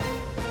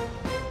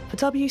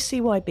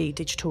WCYB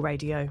Digital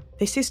Radio.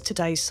 This is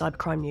today's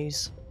cybercrime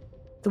news.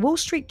 The Wall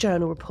Street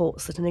Journal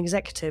reports that an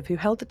executive who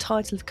held the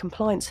title of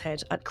compliance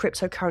head at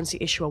cryptocurrency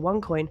issuer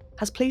OneCoin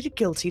has pleaded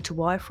guilty to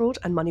wire fraud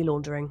and money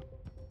laundering.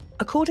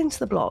 According to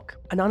the block,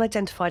 an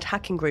unidentified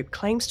hacking group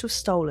claims to have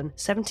stolen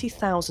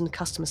 70,000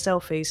 customer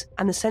selfies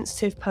and the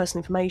sensitive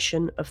personal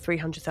information of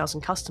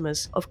 300,000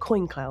 customers of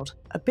CoinCloud,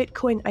 a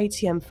Bitcoin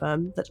ATM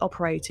firm that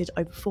operated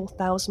over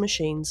 4,000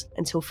 machines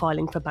until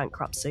filing for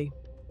bankruptcy.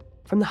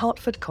 From the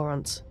Hartford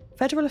Courant,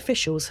 federal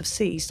officials have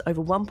seized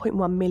over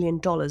 $1.1 million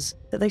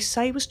that they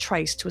say was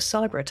traced to a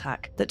cyber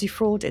attack that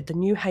defrauded the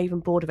New Haven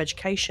Board of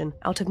Education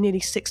out of nearly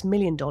 $6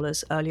 million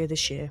earlier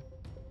this year.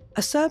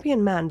 A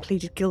Serbian man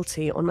pleaded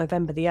guilty on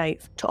November the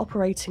 8th to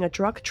operating a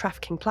drug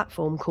trafficking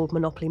platform called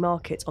Monopoly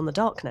Market on the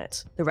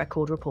darknet, the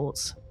record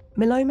reports.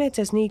 Milomir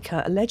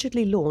Desnica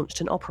allegedly launched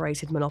and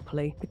operated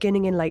Monopoly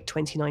beginning in late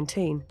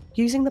 2019,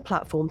 using the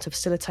platform to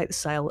facilitate the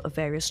sale of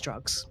various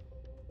drugs.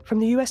 From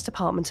the US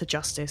Department of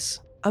Justice,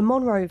 a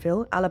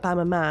Monroeville,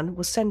 Alabama man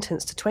was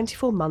sentenced to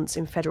 24 months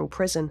in federal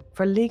prison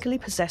for illegally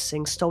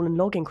possessing stolen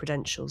login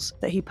credentials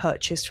that he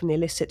purchased from the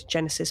illicit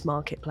Genesis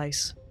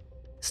marketplace.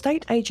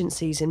 State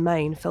agencies in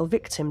Maine fell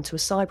victim to a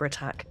cyber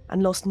attack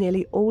and lost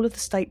nearly all of the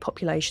state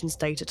population's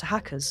data to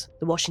hackers,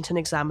 the Washington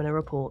Examiner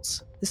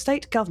reports. The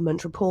state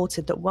government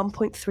reported that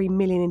 1.3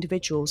 million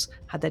individuals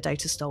had their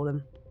data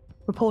stolen.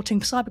 Reporting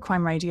for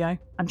Cybercrime Radio,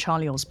 I'm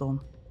Charlie Osborne.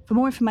 For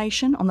more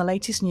information on the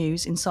latest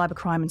news in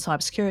cybercrime and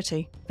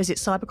cybersecurity, visit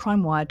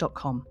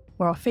cybercrimewire.com,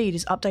 where our feed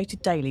is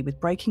updated daily with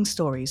breaking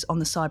stories on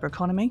the cyber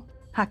economy,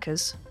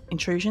 hackers,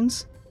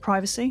 intrusions,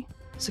 privacy,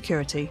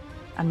 security,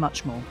 and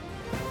much more.